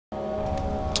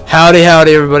Howdy,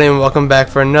 howdy, everybody, and welcome back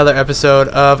for another episode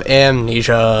of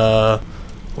Amnesia.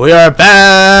 We are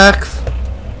back!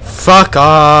 Fuck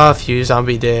off, you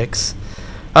zombie dicks.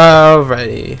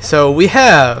 Alrighty, so we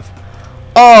have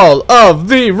all of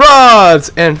the rods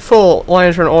and full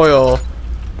lantern oil.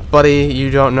 Buddy,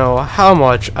 you don't know how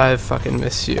much I fucking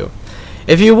miss you.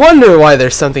 If you wonder why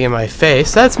there's something in my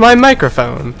face, that's my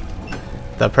microphone.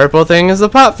 The purple thing is the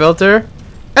pop filter,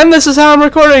 and this is how I'm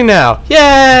recording now.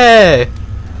 Yay!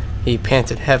 He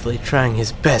panted heavily, trying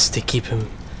his best to keep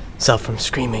himself from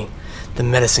screaming. The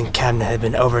medicine cabinet had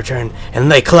been overturned, and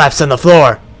lay collapsed on the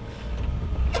floor.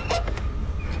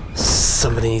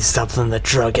 Somebody needs to stop letting the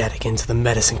drug addict into the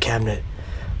medicine cabinet.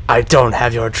 I don't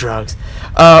have your drugs.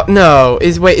 No.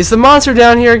 Wait, is the monster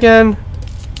down here again?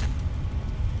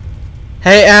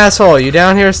 Hey, asshole, you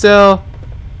down here still?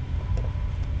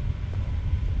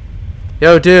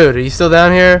 Yo, dude, are you still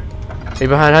down here? Are you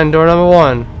behind door number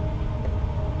 1?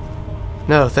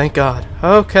 No, thank God.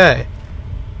 Okay.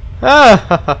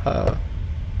 Ah,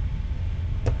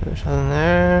 there's nothing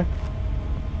there.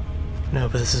 No,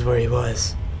 but this is where he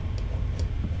was.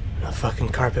 The fucking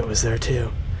carpet was there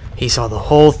too. He saw the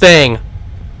whole thing,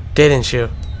 didn't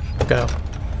you? Go.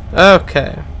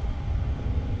 Okay.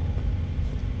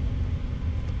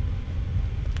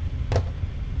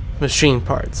 Machine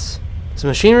parts. Is a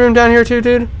machine room down here too,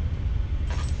 dude?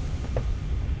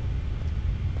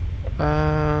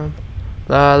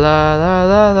 La la la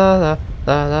la la la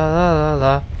la la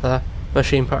la la.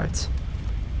 Machine parts.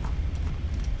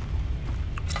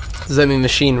 Does that mean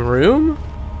machine room?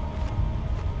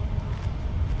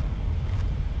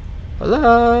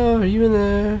 Hello, are you in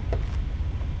there?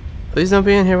 Please don't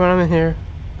be in here when I'm in here.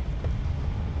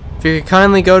 If you could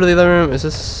kindly go to the other room. Is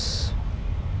this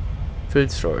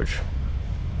food storage?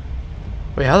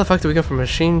 Wait, how the fuck do we go from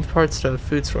machine parts to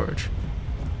food storage?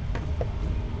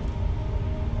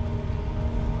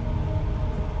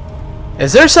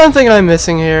 Is there something I'm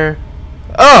missing here?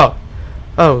 Oh!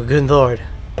 Oh, good lord.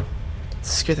 It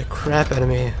scared the crap out of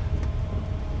me.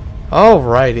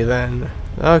 Alrighty then.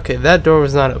 Okay, that door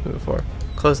was not open before.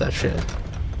 Close that shit.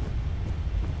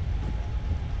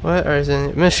 What are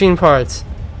in machine parts?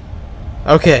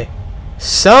 Okay.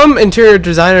 Some interior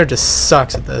designer just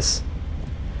sucks at this.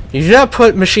 You do not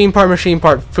put machine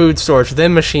part, food storage,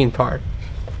 then machine part.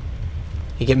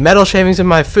 You get metal shavings in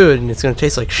my food and it's gonna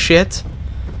taste like shit.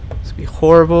 It's gonna be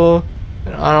horrible.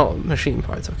 And I don't machine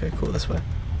parts. Okay, cool, this way.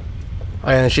 Oh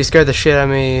yeah, and she scared the shit out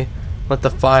of me. Lit the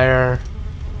fire.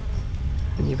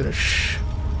 And you better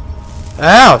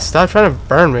ow! Stop trying to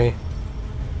burn me.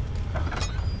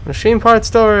 Machine part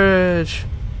storage.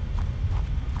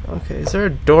 Okay, is there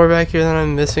a door back here that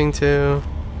I'm missing too?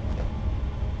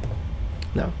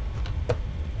 No.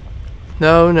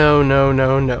 No, no, no,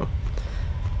 no, no.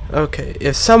 Okay,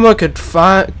 if someone could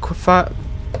find...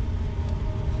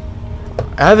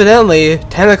 Evidently,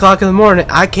 10 o'clock in the morning,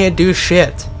 I can't do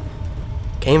shit.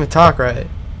 Can't even talk right.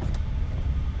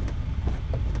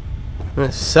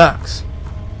 This sucks.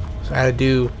 So I gotta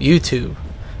do YouTube.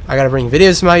 I gotta bring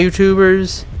videos to my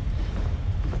YouTubers.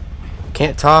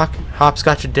 Can't talk.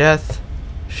 Hopscotch of death.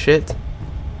 Shit.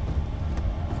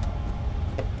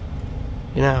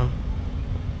 You know.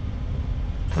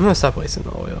 I'm gonna stop wasting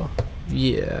the oil.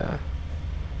 Yeah.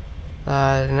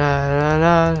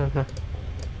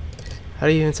 How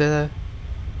do you even say that?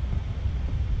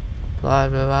 Blah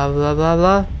blah blah blah blah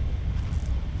blah.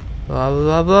 Blah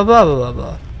blah blah blah blah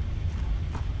blah.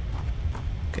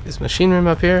 Okay, is machine room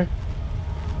up here?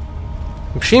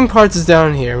 Machine parts is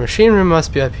down here. Machine room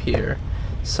must be up here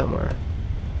somewhere.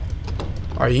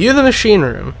 Are you the machine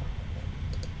room?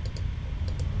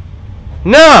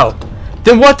 No!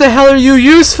 Then what the hell are you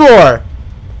used for?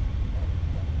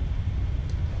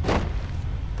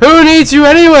 Who needs you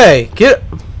anyway? Get...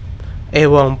 It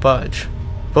won't budge.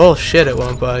 Bullshit, it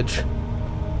won't budge.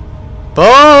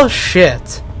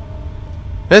 Bullshit!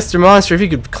 Mr. Monster, if you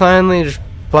could kindly just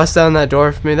bust down that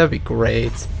door for me, that'd be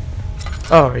great.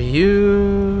 Oh, are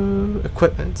you...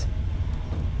 equipment?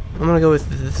 I'm gonna go with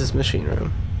this is machine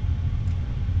room.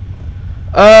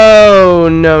 Oh,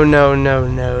 no, no, no,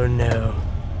 no, no.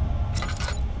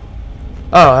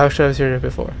 Oh, actually I was here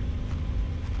before.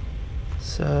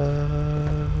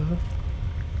 So...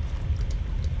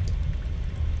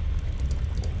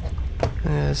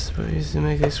 Yes, we used to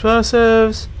make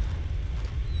explosives.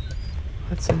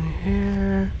 What's in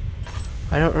here?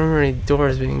 I don't remember any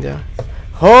doors being down.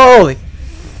 Holy...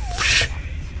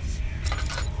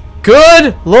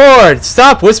 Good lord!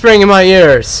 Stop whispering in my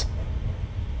ears!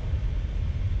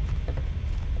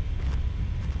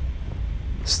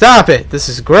 Stop it! This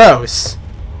is gross.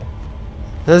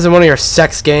 This isn't one of your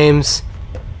sex games.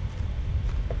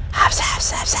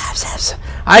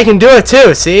 I can do it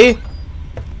too, see?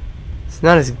 It's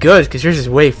not as good because yours is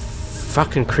way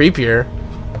fucking creepier.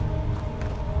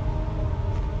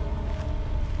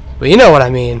 But you know what I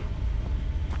mean.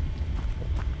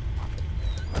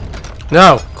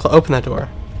 No, open that door.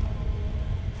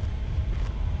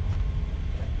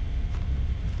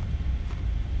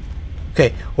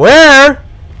 Okay, where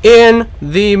in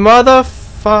the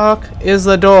motherfuck is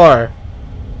the door?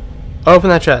 Open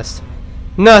that chest.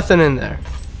 Nothing in there.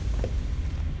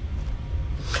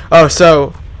 Oh,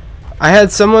 so I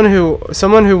had someone who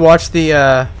watched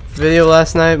the video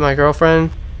last night. My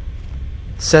girlfriend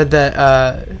said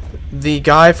that the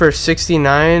guy for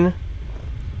 69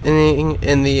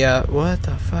 in the what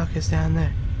the fuck is down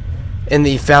there in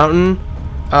the fountain.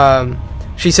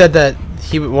 She said that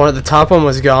one of the top one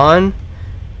was gone.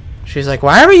 She's like,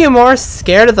 why were you more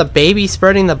scared of the baby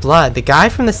spurting the blood? The guy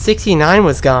from the 69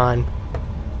 was gone.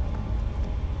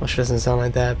 Well, she doesn't sound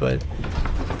like that, but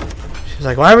she's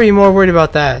like, why were you more worried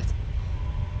about that?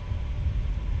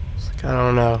 It's like, I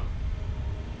don't know.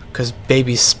 Because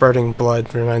baby spurting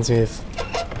blood reminds me of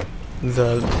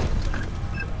the...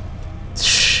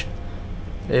 Shh.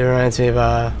 It reminds me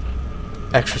of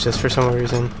Exorcist for some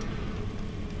reason.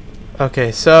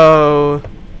 Okay, so...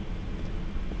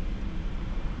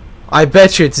 I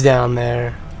bet you it's down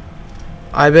there.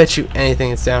 I bet you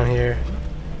anything it's down here.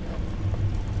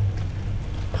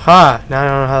 Ha! Now I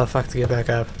don't know how the fuck to get back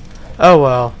up. Oh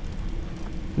well.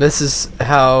 This is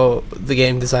how the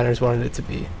game designers wanted it to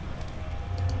be.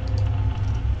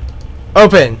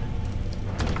 Open!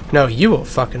 No, you will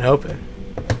fucking open.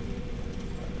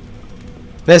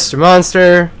 Mr.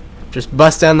 Monster, just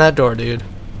bust down that door, dude.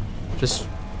 Just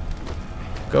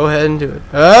go ahead and do it.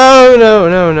 Oh, no,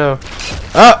 no, no.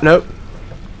 Oh, nope.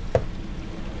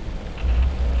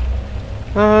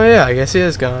 Oh, yeah, I guess he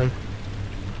is gone.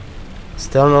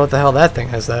 Still don't know what the hell that thing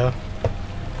is, though.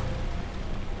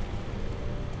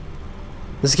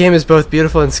 This game is both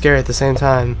beautiful and scary at the same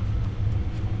time.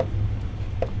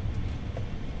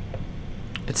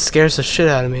 It scares the shit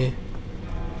out of me.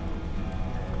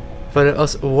 But it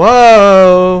also...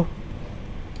 Whoa!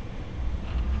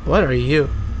 What are you?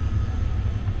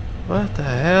 What the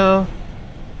hell?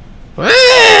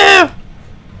 Whoa!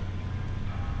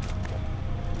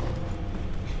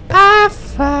 I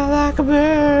fly like a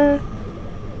bird.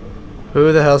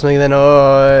 Who the hell's making that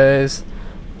noise?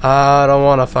 I don't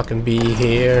wanna fucking be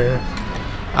here.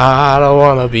 I don't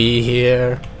wanna be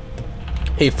here.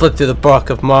 He flipped through the book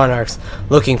of monarchs,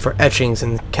 looking for etchings,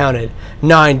 and counted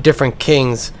 9 different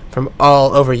kings from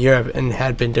all over Europe and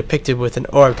had been depicted with an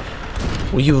orb.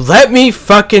 Will you let me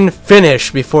fucking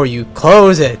finish before you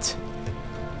close it?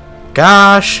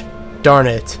 Gosh darn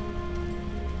it.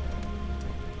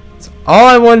 That's all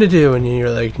I wanted to do, and you're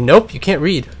like, nope, you can't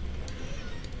read.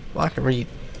 Well, I can read.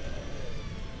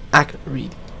 I can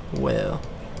read well.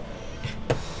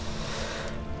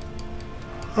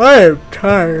 I am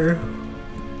tired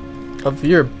of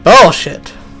your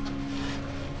bullshit.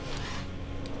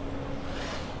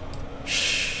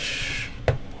 Shh.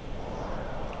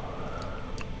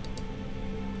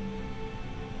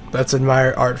 Let's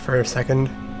admire art for a second.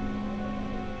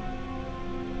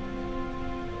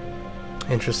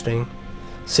 Interesting.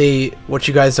 See, what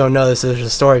you guys don't know is there's a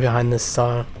story behind this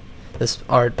this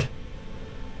art.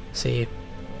 See,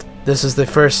 this is the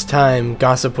first time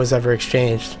gossip was ever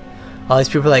exchanged. All these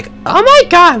people are like, oh my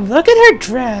god, look at her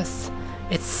dress.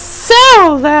 It's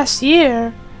so last year.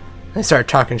 And they started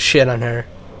talking shit on her.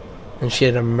 And she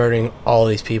ended up murdering all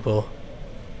these people.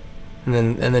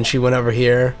 And then she went over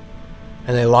here.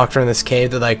 And they locked her in this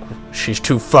cave. They're like, she's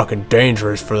too fucking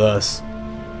dangerous for us.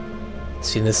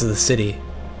 See, this is the city.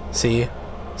 See?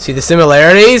 See the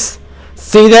similarities?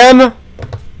 See them?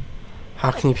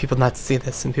 How can you people not see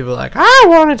this? And people are like, I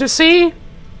wanted to see. And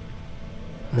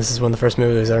this is when the first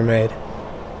movie was ever made.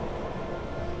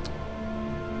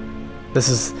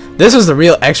 This was the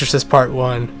real Exorcist Part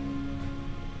 1.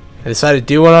 I decided to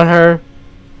do one on her.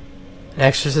 An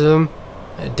exorcism.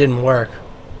 It didn't work.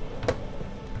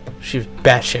 She was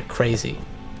batshit crazy.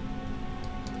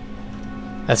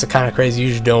 That's the kind of crazy you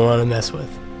just don't want to mess with.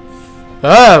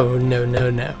 Oh, no, no,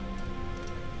 no.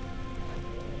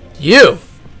 You!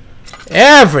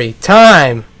 Every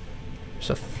time!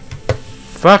 There's a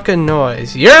fucking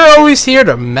noise. You're always here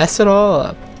to mess it all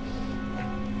up.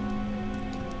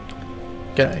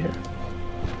 Get out of here.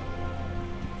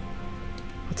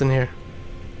 What's in here?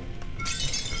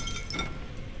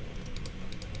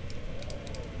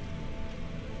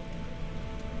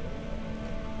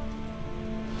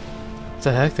 What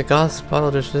the heck? The glass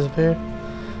bottle just disappeared?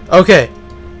 Okay.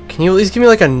 Can you at least give me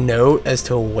like a note as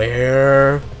to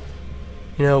where,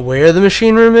 you know, where the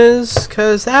machine room is,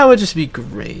 because that would just be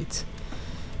great.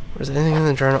 Was there anything in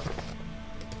the journal?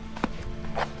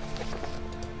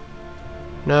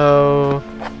 No.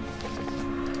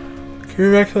 Give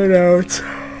me back my notes.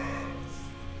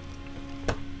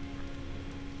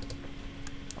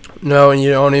 No, and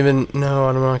you don't even. No,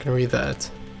 I'm not gonna read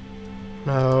that.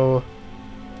 No.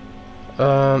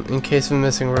 In case of a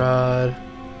missing rod.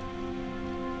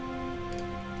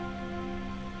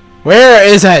 Where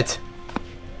is it?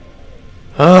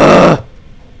 Ugh!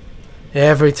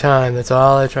 Every time, that's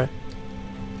all I try.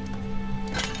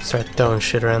 Start throwing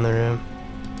shit around the room.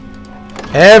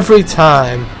 Every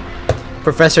time.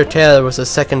 Professor Taylor was the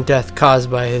second death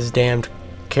caused by his damned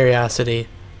curiosity.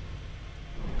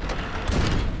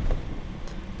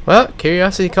 Well,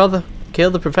 curiosity killed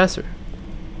the professor.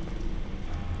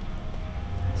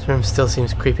 This room still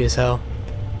seems creepy as hell.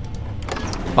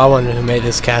 I wonder who made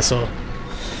this castle.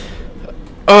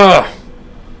 Ugh!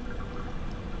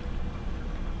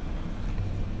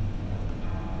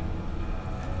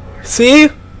 See?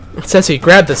 It says he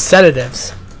grabbed the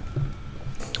sedatives.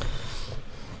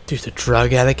 Dude's a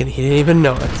drug addict and he didn't even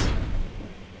know it.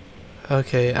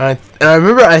 Okay, and I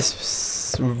remember I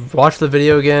watched the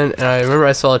video again, and I remember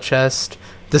I saw a chest.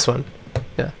 This one.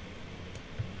 Yeah.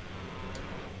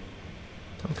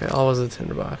 Okay, all was a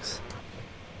tinderbox.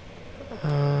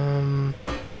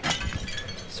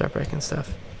 Start breaking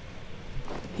stuff.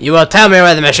 You will tell me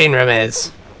where the machine room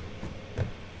is.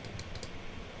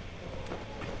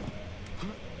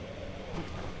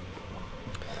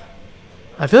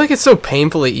 I feel like it's so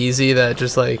painfully easy that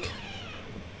just like,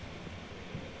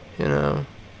 you know.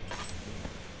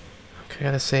 Okay,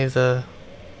 gotta save the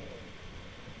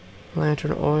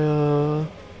lantern oil.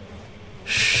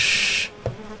 Shh.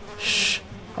 Shh.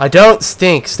 I don't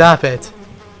stink. Stop it.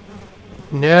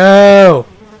 No.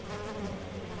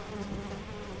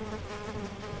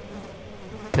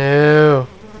 No.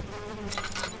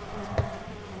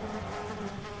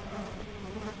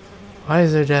 Why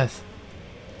is there death?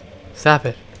 Stop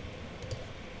it.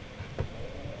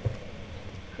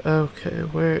 Okay,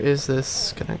 where is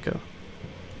this gonna go?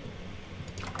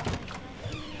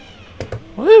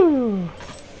 Woo!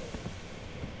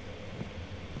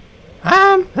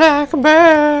 I'm like a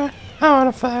bird. I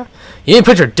wanna fly. You didn't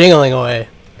put your dingling away.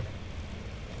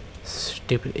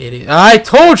 Stupid idiot. I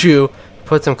told you to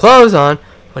put some clothes on,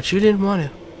 but you didn't want to.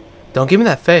 Don't give me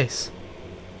that face.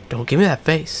 Don't give me that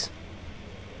face.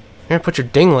 You're gonna put your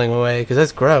dingling away, because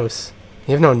that's gross.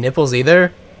 You have no nipples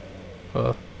either?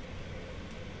 Oh.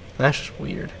 That's just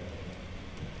weird.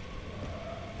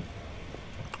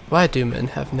 Why do men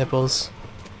have nipples?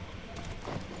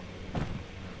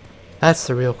 That's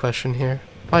the real question here.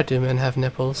 Why do men have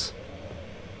nipples?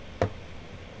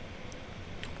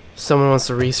 Someone wants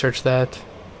to research that.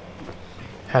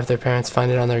 Have their parents find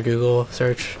it on their Google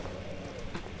search.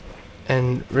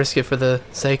 And risk it for the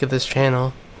sake of this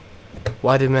channel.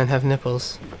 Why do men have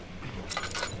nipples?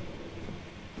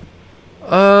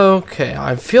 Okay,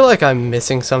 I feel like I'm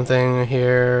missing something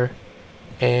here.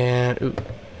 And ooh,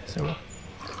 is there more?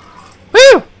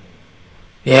 Woo!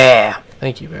 Yeah,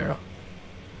 thank you, Barrel.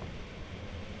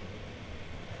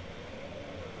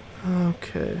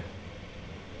 Okay.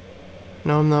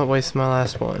 No, I'm not wasting my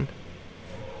last one.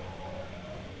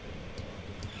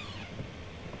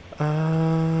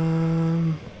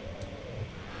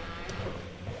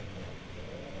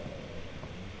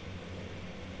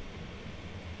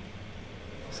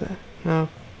 Is that? No.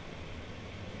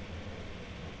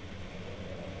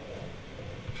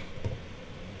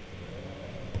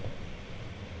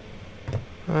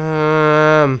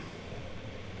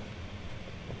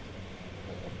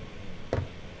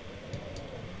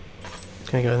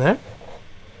 Can I go in there?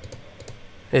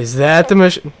 Is that the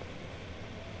mission?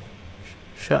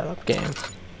 Shut up, game.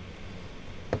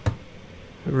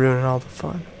 You're ruining all the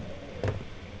fun.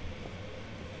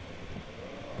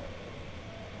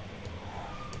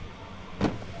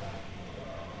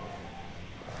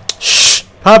 Shh!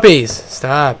 Puppies!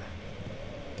 Stop.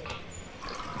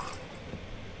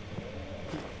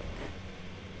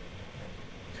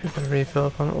 Okay, gotta refill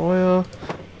up on oil.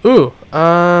 Ooh,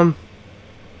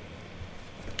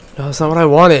 no, that's not what I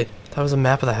wanted. That was a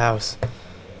map of the house.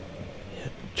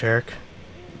 You jerk.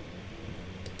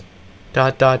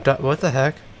 Dot dot dot. What the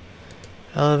heck?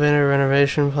 Elevator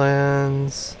renovation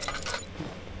plans.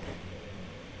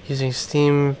 Using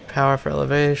steam power for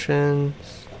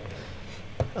elevations.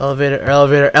 Elevator,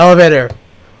 elevator, elevator!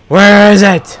 Where is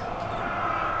it?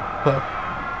 Whoa.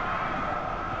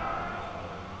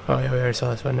 Oh yeah, we already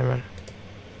saw this one, never mind.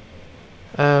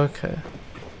 Okay.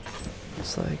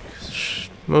 It's like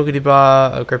Moogity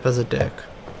Ba, Agrippa's a dick.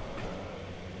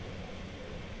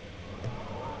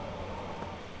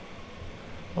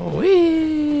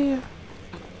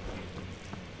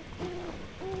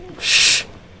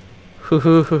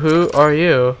 Who are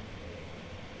you?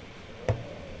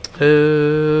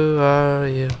 Who are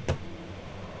you?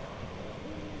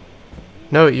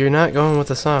 No, you're not going with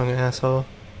the song, asshole.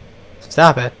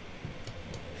 Stop it.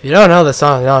 If you don't know the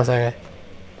song, don't sing it.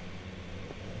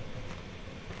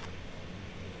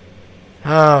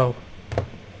 Oh.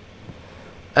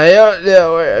 I don't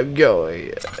know where I'm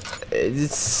going.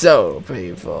 It's so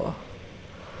painful.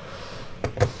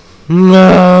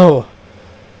 No.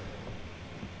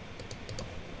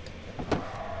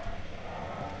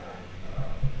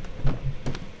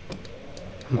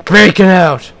 I'm breaking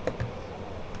out.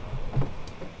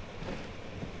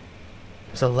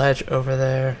 There's a ledge over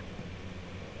there.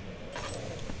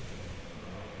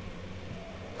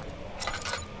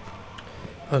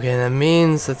 Okay, that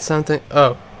means that something.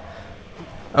 Oh.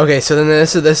 Okay, so then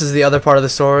this is the other part of the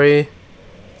story.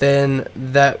 Then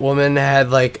that woman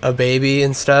had like a baby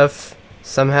and stuff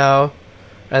somehow,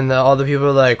 and all the people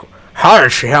are like, "How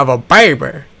does she have a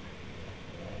baby?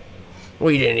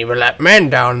 We didn't even let men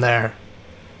down there."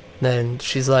 Then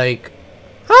she's like,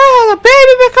 "I had a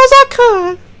baby because I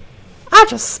could. I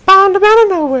just spawned him out of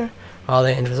nowhere." All the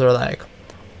angels are like,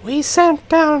 "We sent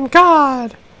down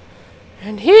God,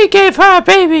 and he gave her a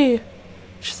baby."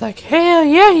 She's like, "Hell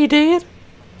yeah, he did."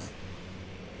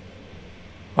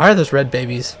 Why are those red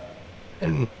babies?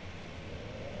 And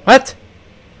what?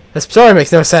 This story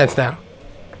makes no sense now.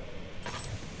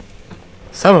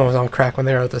 Someone was on crack when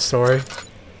they wrote this story.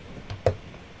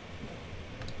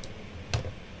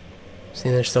 See,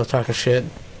 they're still talking shit.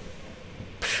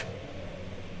 Psh.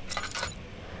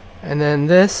 And then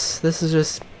this is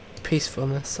just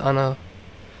peacefulness on a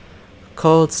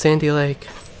cold sandy lake.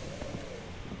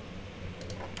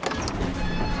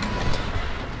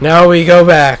 Now we go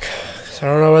back. I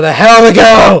don't know where the hell to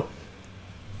go!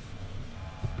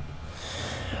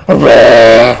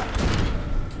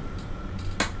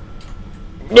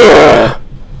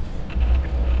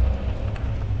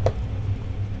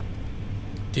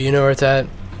 Do you know where it's at?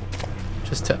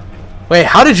 Just tell. Wait,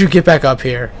 how did you get back up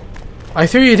here? I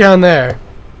threw you down there.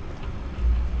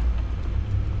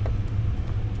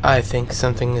 I think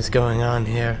something is going on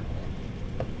here.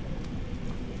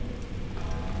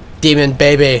 Demon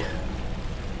baby.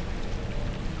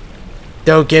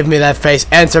 Don't give me that face.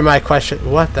 Answer my question.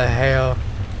 What the hell?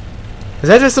 Is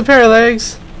that just a pair of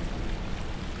legs?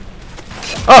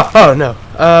 Oh no.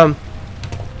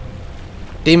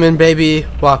 Demon baby,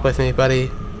 walk with me, buddy.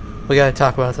 We gotta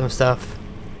talk about some stuff.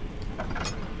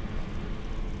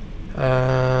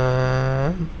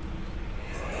 Oh!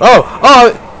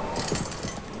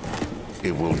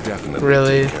 It will definitely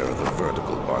Really? take care of the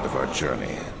vertical part of our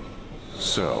journey.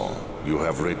 So, you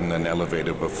have ridden an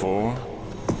elevator before?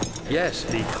 Yes,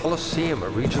 the Colosseum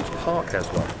at Regent's Park has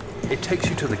one. It takes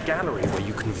you to the gallery where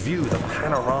you can view the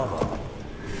panorama.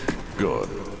 Good.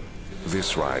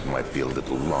 This ride might be a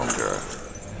little longer,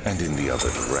 and in the other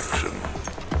direction.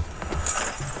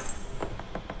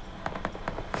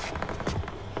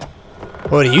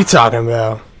 What are you talking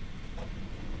about?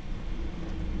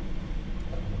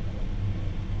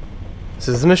 This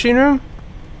is the machine room?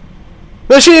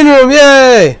 Machine room!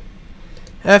 Yay!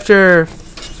 After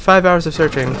 5 hours of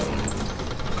searching,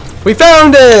 we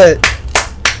found it!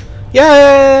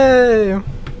 Yay! I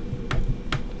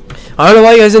don't know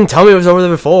why you guys didn't tell me it was over there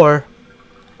before.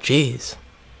 Jeez.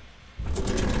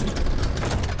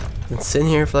 Been sitting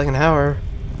here for like an hour.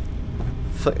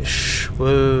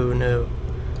 Whoa, no.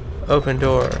 Open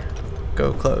door.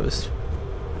 Go closed.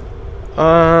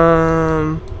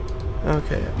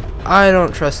 Okay. I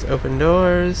don't trust open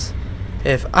doors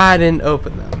if I didn't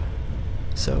open them.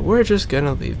 So we're just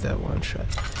gonna leave that one shut.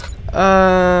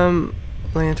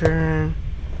 Lantern.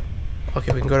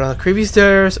 Okay, we can go down the creepy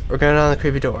stairs or go down the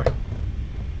creepy door.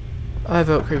 I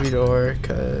vote creepy door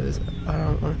because I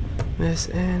don't want to miss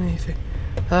anything.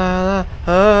 La, la,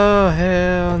 oh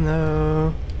hell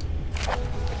no.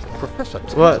 Professor.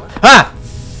 What? Ah!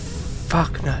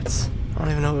 Fuck nuts. I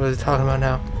don't even know what we're talking about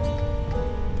now.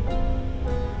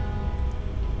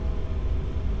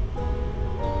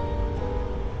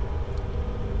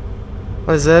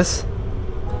 What is this?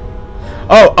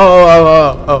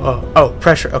 Oh,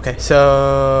 pressure. Okay,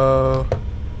 so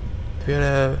we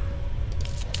gotta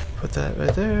put that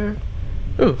right there.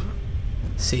 Ooh.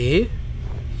 See?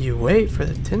 You wait for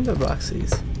the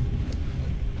tinderboxies.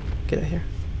 Get out of here.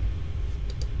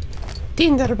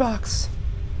 Tinderbox.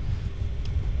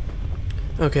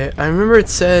 Okay, I remember it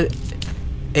said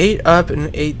 8 up and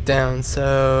 8 down,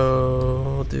 so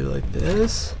we'll do like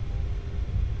this.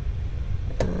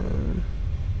 Where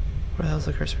the hell's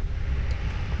the cursor?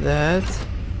 That,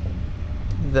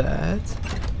 and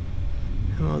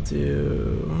we'll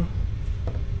do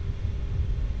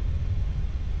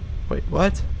Wait,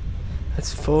 what?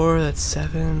 That's 4, that's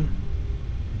 7.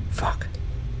 Fuck.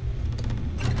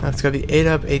 Now it's gotta be 8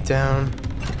 up, 8 down.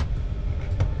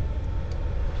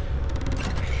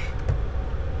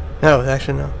 No,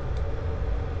 actually no.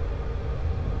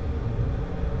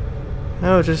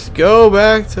 No, just go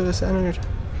back to the center.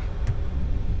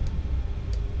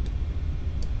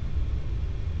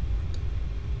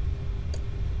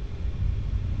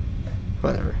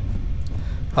 Whatever.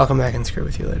 I'll come back and screw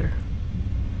with you later.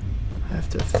 I have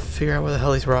to figure out where the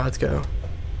hell these rods go.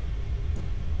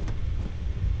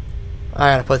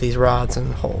 I gotta put these rods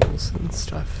in holes and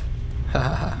stuff.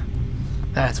 Haha.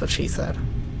 That's what she said.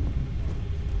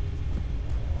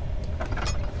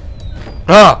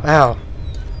 Oh! Ow!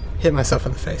 Hit myself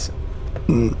in the face.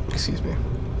 Excuse me.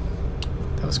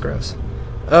 That was gross.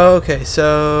 Okay,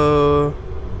 so...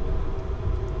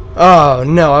 Oh,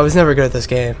 no, I was never good at this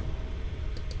game.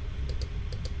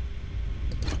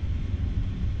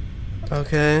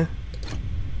 Okay.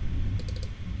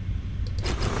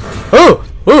 Ooh!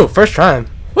 Ooh! First time.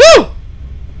 Woo!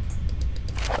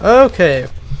 Okay.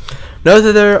 Note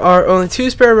that there are only 2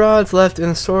 spare rods left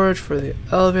in storage for the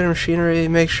elevator machinery.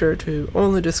 Make sure to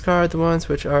only discard the ones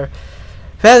which are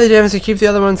badly damaged and keep the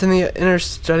other ones in the inner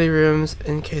study rooms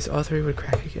in case all 3 would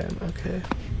crack again. Okay.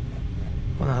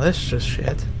 Well, now this is just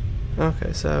shit.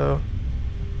 Okay, so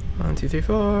 1, 2, 3,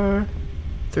 4,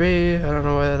 3. I don't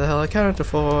know where the hell I counted to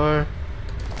 4.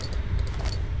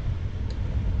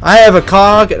 I have a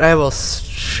cog and I will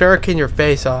shirk in your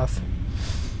face off.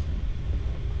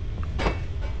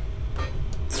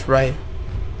 That's right.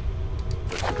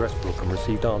 The address book and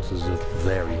received answers of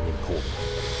varying importance.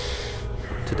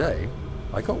 Today,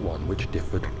 I got one which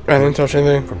differed I didn't touch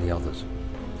anything from the others.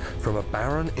 From a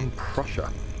baron in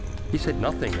Prussia. He said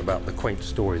nothing about the quaint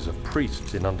stories of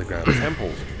priests in underground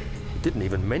temples. He didn't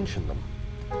even mention them.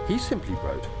 He simply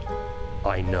wrote,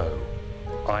 I know.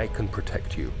 I can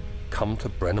protect you. Come to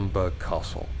Brennenburg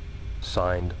Castle.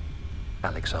 Signed,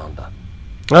 Alexander.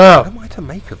 Oh! What am I to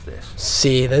make of this?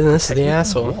 See, then this is the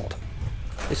asshole. What?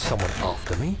 Is someone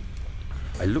after me?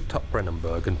 I looked up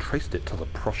Brennenburg and traced it to the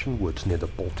Prussian woods near the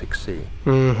Baltic Sea.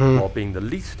 While being the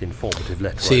least informative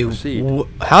letter I received,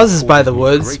 houses by the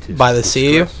woods, by the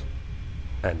sea.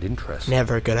 And interest.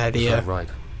 Never a good idea. As I write,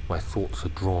 my thoughts are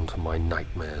drawn to my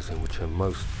nightmares in which a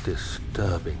most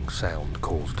disturbing sound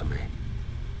calls to me.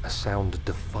 A sound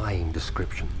defying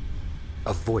description.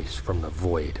 A voice from the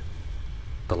void.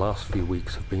 The last few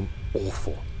weeks have been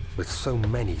awful, with so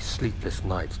many sleepless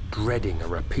nights dreading a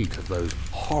repeat of those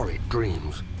horrid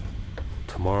dreams.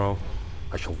 Tomorrow,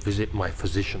 I shall visit my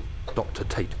physician, Dr.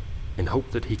 Tate, in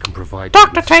hope that he can provide me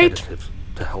with sedatives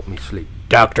to help me sleep.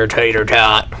 Dr. Tater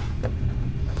Tot.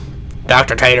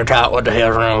 Dr. Tater Tot, what the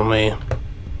hell's wrong with me?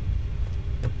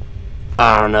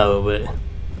 I don't know, but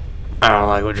I don't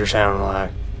like what you're sounding like.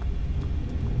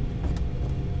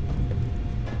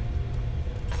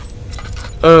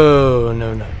 Oh,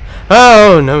 no, no.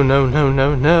 Oh, no, no, no,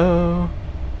 no, no.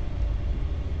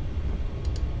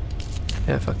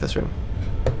 Yeah, fuck this room.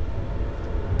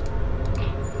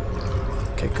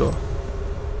 Okay, cool.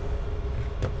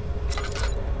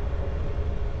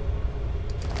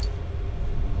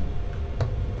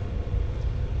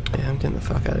 Yeah, I'm getting the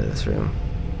fuck out of this room.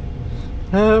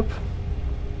 Nope.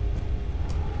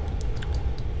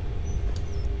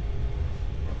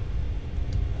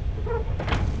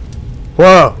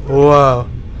 Whoa, whoa.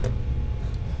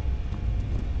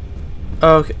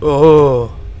 Okay,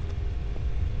 oh.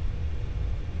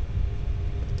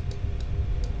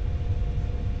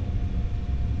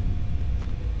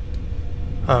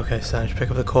 Okay, so I just pick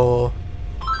up the coal.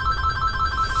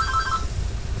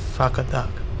 Fuck a duck.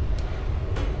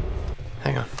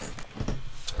 Hang on.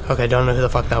 Okay, don't know who the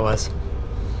fuck that was.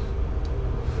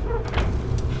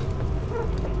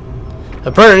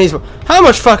 The burner needs more. How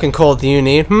much fucking coal do you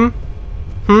need?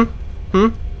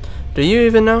 Do you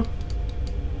even know?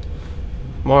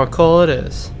 More coal it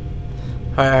is.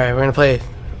 Alright, we're gonna play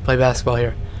basketball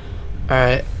here.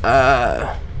 Alright,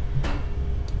 oh,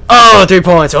 3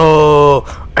 points! Oh,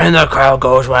 and the crowd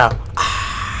goes well.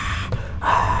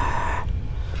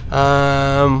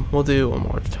 We'll do one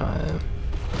more time.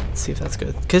 Let's see if that's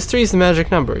good. Because 3 is the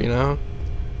magic number, you know?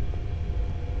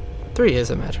 3 is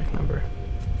a magic number.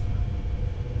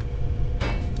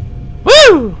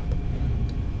 Woo!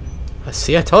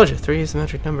 See, I told you, 3 is the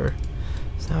magic number.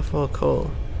 It's now full of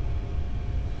coal.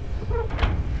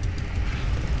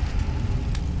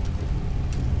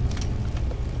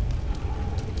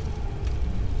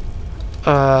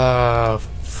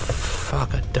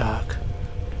 Fuck a duck.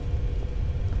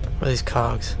 What are these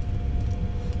cogs?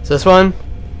 Is this one?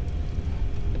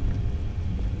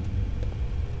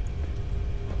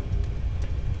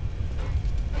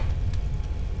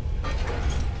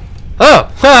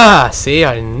 Ha! See,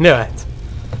 I knew it.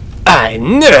 I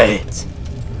knew it!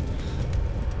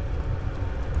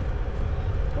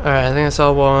 Alright, I think I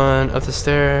saw one up the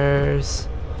stairs.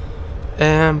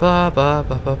 And blah blah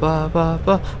blah blah blah blah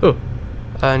blah. Ooh.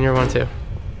 And you're one too.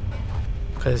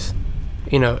 Because,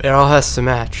 you know, it all has to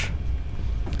match.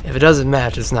 If it doesn't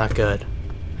match, it's not good.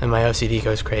 And my OCD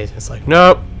goes crazy. It's like,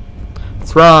 nope.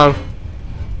 It's wrong.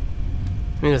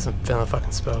 He doesn't feel the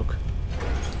fucking spoke.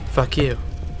 Fuck you.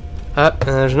 And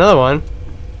there's another one.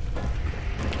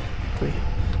 We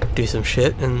do some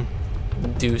shit and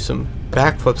do some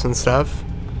backflips and stuff.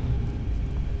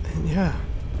 And yeah.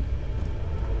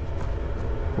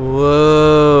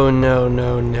 Whoa, no,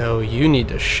 no, no. You need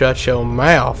to shut your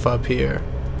mouth up here.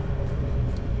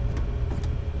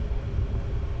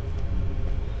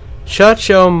 Shut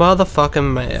your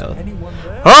motherfucking mouth.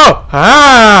 Oh!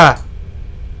 Ah!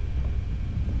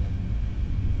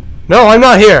 No, I'm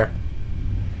not here.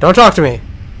 Don't talk to me.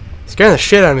 You're scaring the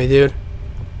shit out of me, dude.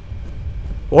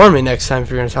 Warn me next time if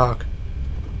you're gonna talk.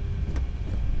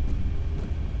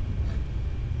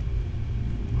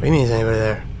 What do you mean, is anybody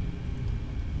there?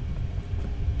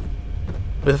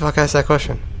 Who the fuck asked that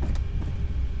question?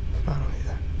 I don't need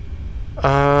that.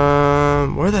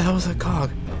 Where the hell was that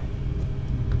cog?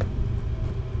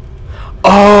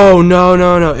 Oh, no,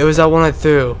 no, no. It was that one I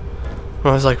threw.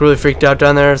 When I was like really freaked out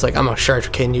down there. It's like, I'm gonna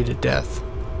shark cane you to death.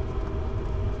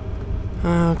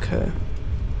 Okay.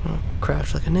 I'll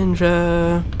crouch like a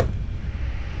ninja.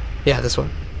 Yeah, this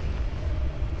one.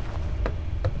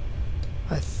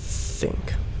 I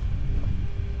think.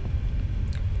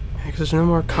 Yeah, because there's no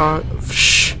more cogs.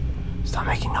 Shh! Stop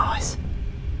making noise.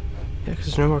 Yeah, because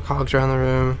there's no more cogs around the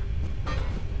room.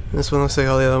 This one looks like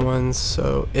all the other ones,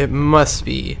 so it must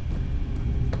be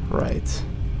right.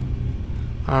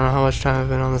 I don't know how much time I've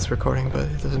been on this recording, but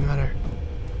it doesn't matter.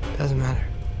 It doesn't matter.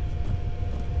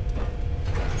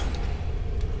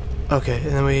 Okay,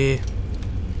 and then we...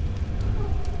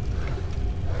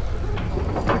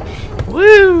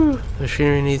 Woo! The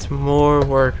machinery needs more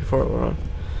work before we're on.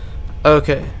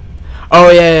 Okay.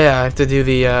 Oh, yeah, I have to do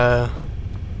the,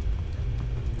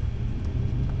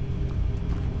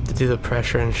 to do the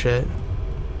pressure and shit.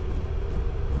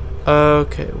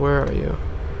 Okay, where are you?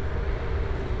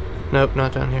 Nope,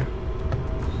 not down here.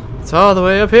 It's all the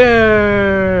way up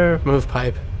here! Move,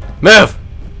 pipe. Move!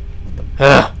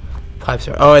 Ugh! Pipes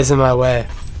are always in my way.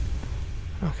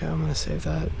 Okay, I'm gonna save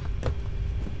that.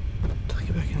 Take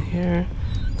it back in here.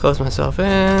 Close myself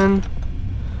in.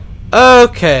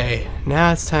 Okay,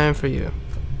 now it's time for you.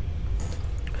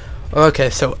 Okay,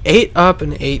 so 8 up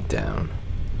and 8 down.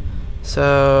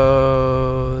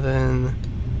 So then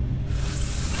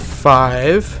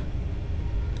 5,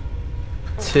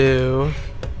 2,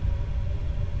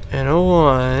 and a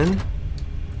 1.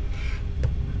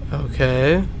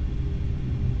 Okay.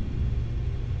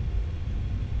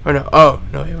 Or no, oh,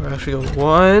 no, we're actually going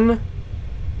 1.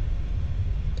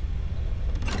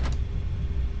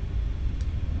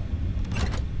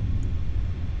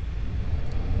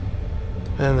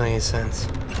 That doesn't make any sense.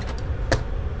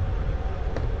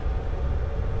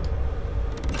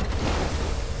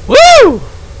 Woo!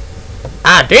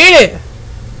 I did it!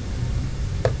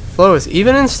 Flow is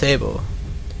even and stable.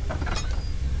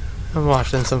 I'm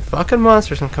watching some fucking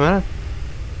monsters come out.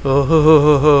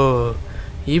 Oh,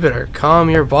 you better calm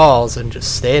your balls and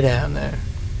just stay down there.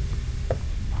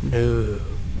 No.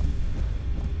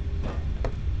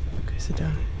 Okay, sit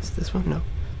down. Is this one? No.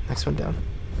 Next one down.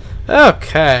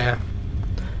 Okay.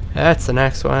 That's the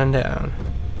next one down.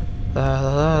 La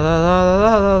la la la la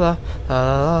la la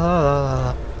la la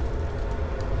la.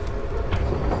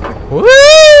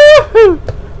 Woo!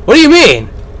 What do you mean,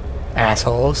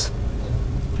 assholes?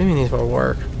 What do you mean it needs more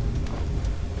work?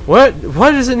 What?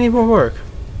 Why does it need more work?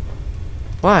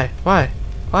 Why? Why?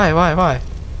 Why? Why? Why?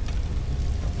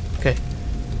 Okay.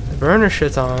 The burner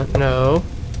shit's on. No.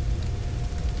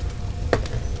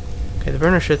 Okay, the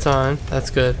burner shit's on. That's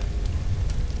good.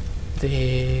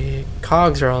 The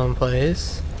cogs are all in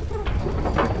place.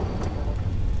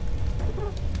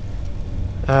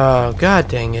 Oh, god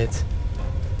dang it.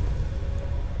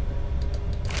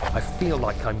 I feel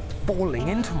like I'm falling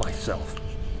into myself.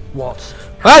 What's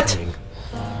What? happening?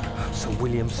 Sir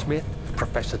William Smith,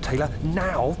 Professor Taylor,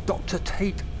 now Dr.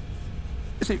 Tate.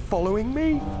 Is it following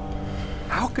me?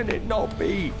 How can it not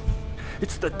be?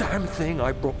 It's the damn thing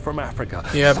I brought from Africa.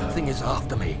 Yep. Something is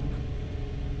after me.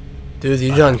 Dude,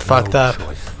 you done fucked up.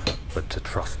 Choice but to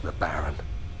trust the Baron.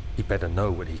 He better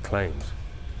know what he claims.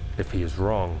 If he is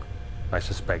wrong, I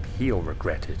suspect he'll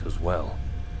regret it as well.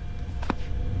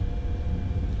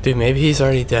 Dude, maybe he's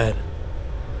already dead.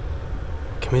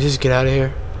 Can we just get out of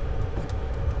here?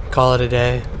 Call it a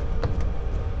day?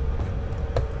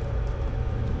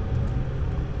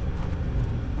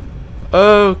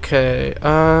 Okay,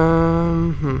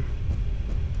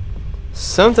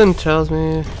 Something tells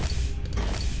me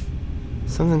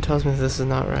this is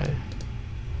not right.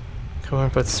 Come on,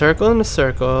 put circle into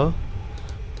circle,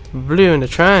 blue into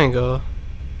triangle.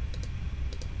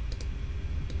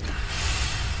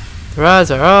 The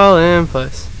rods are all in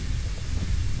place.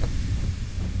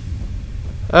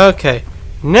 Okay,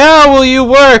 now will you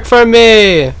work for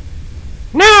me?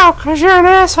 No, 'cause you're an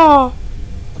asshole.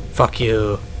 Fuck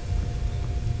you.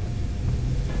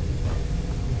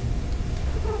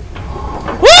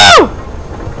 Woo!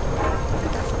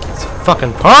 It's a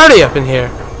fucking party up in here.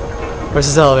 Where's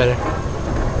this elevator?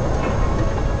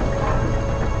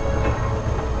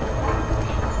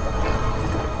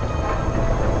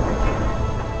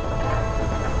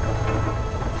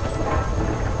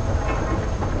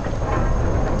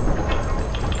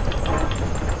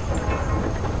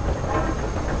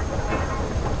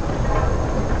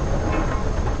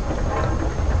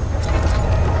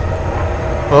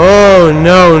 Oh,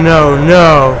 no, no,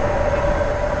 no.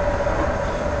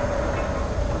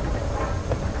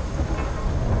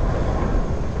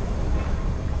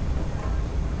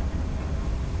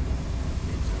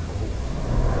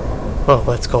 Oh,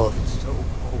 that's cold.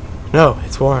 No,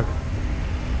 it's warm.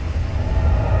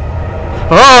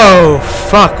 Oh,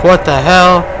 fuck, what the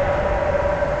hell?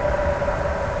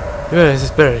 You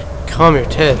just better calm your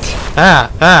tits.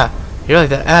 You're like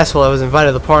that asshole I was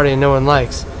invited to the party and no one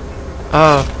likes.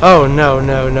 Oh, no,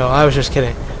 no, no, I was just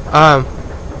kidding.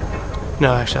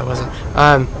 No, actually I wasn't.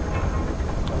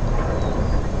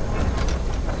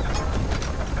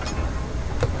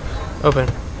 Open.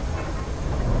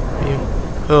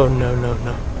 Oh, no, no,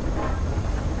 no.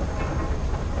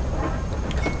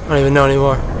 I don't even know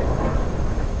anymore.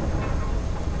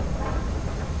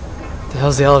 The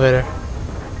hell's the elevator?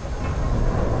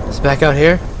 It's back out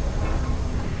here?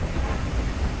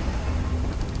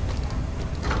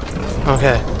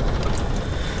 Okay.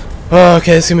 Oh,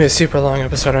 okay, this is gonna be a super long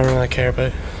episode. I don't really care,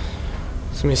 but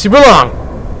it's gonna be super long.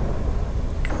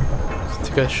 It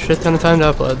took a shit ton of time to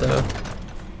upload, though.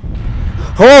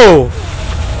 Oh,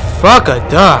 fuck a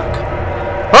duck.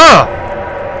 Oh,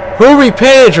 who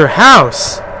repainted your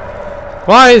house?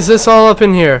 Why is this all up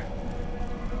in here?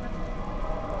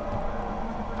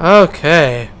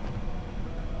 Okay.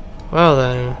 Well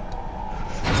then.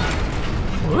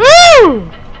 Woo!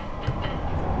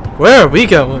 Where are we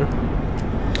going?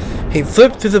 He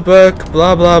flipped through the book,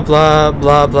 blah blah blah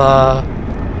blah blah,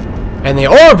 and the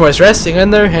orb was resting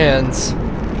in their hands.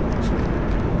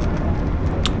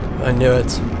 I knew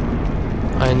it.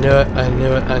 I knew it, I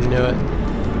knew it, I knew it.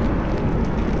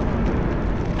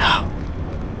 No.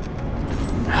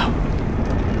 No.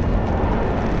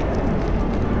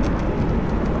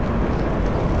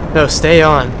 No, stay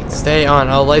on. Stay on.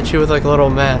 I'll light you with like a little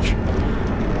match.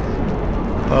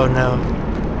 Oh no.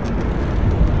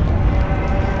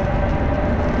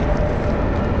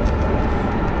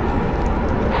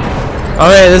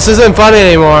 Okay, this isn't funny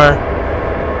anymore.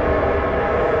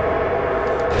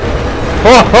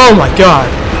 Oh my god.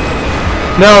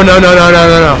 No, no, no, no, no,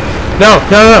 no, no. No,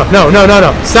 no, no, no, no, no,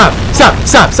 no. Stop, stop,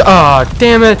 stop, stop. Oh,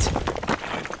 damn it.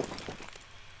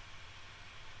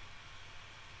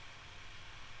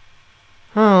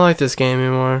 I don't like this game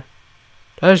anymore.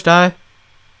 Did I just die?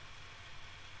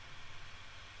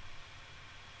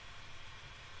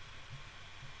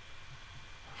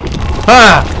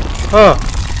 Ah! Oh!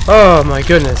 Oh my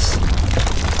goodness.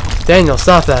 Daniel,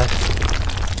 stop that.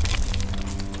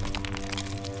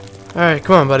 Alright,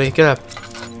 come on, buddy. Get up.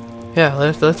 Yeah,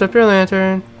 lift up your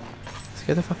lantern. Let's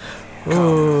get the fuck.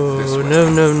 Ooh, no,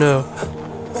 no, no.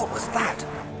 What was that?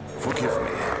 Forgive me,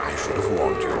 I should have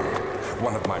warned you.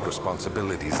 One of my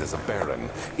responsibilities as a baron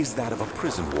is that of a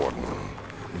prison warden.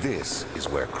 This is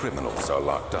where criminals are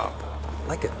locked up.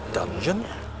 Like a dungeon?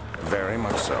 Very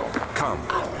much so. Come,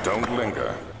 don't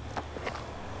linger.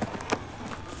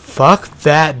 Fuck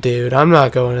that, dude. I'm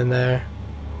not going in there.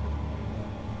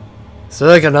 Is there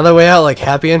like another way out, like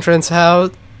happy entrance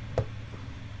out?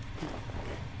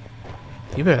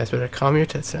 You guys better calm your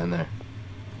tits down there.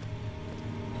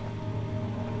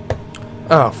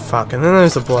 Oh, fuck. And then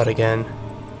there's the blood again.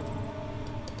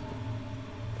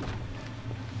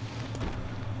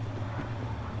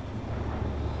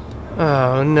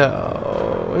 Oh,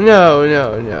 no. No,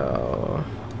 no, no.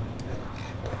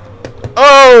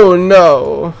 Oh,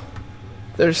 no.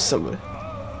 There's somebody.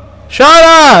 Shut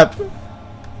up!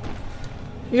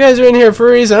 You guys are in here for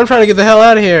a reason. I'm trying to get the hell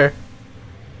out of here.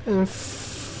 And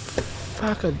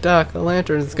fuck a duck. The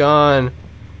lantern's gone.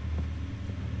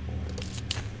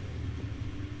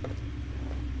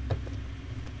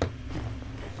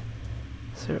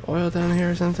 Is there oil down here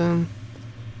or something?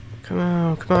 Come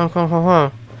on, come on, come on, come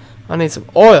on. I need some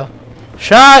oil.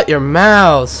 Shut your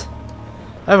mouths.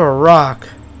 I have a rock.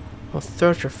 I'll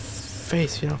throw it at your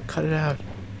face if you don't cut it out.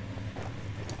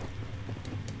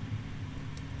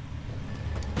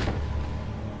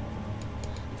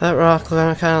 That rock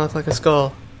kind of looked like a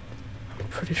skull. I'm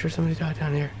pretty sure somebody died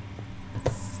down here.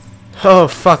 Oh,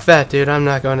 fuck that, dude. I'm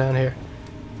not going down here.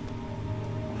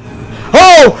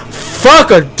 Oh!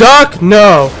 Fuck a duck!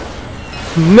 No.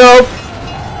 Nope.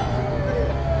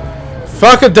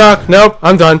 Fuck a duck. Nope.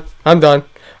 I'm done. I'm done.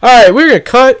 Alright, we're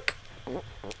gonna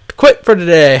quit for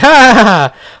today.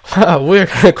 Ha ha ha! We're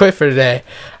gonna quit for today.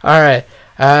 Alright.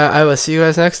 I will see you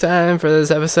guys next time for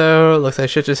this episode. Looks like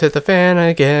shit just hit the fan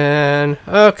again.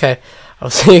 Okay.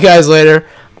 I'll see you guys later.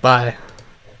 Bye.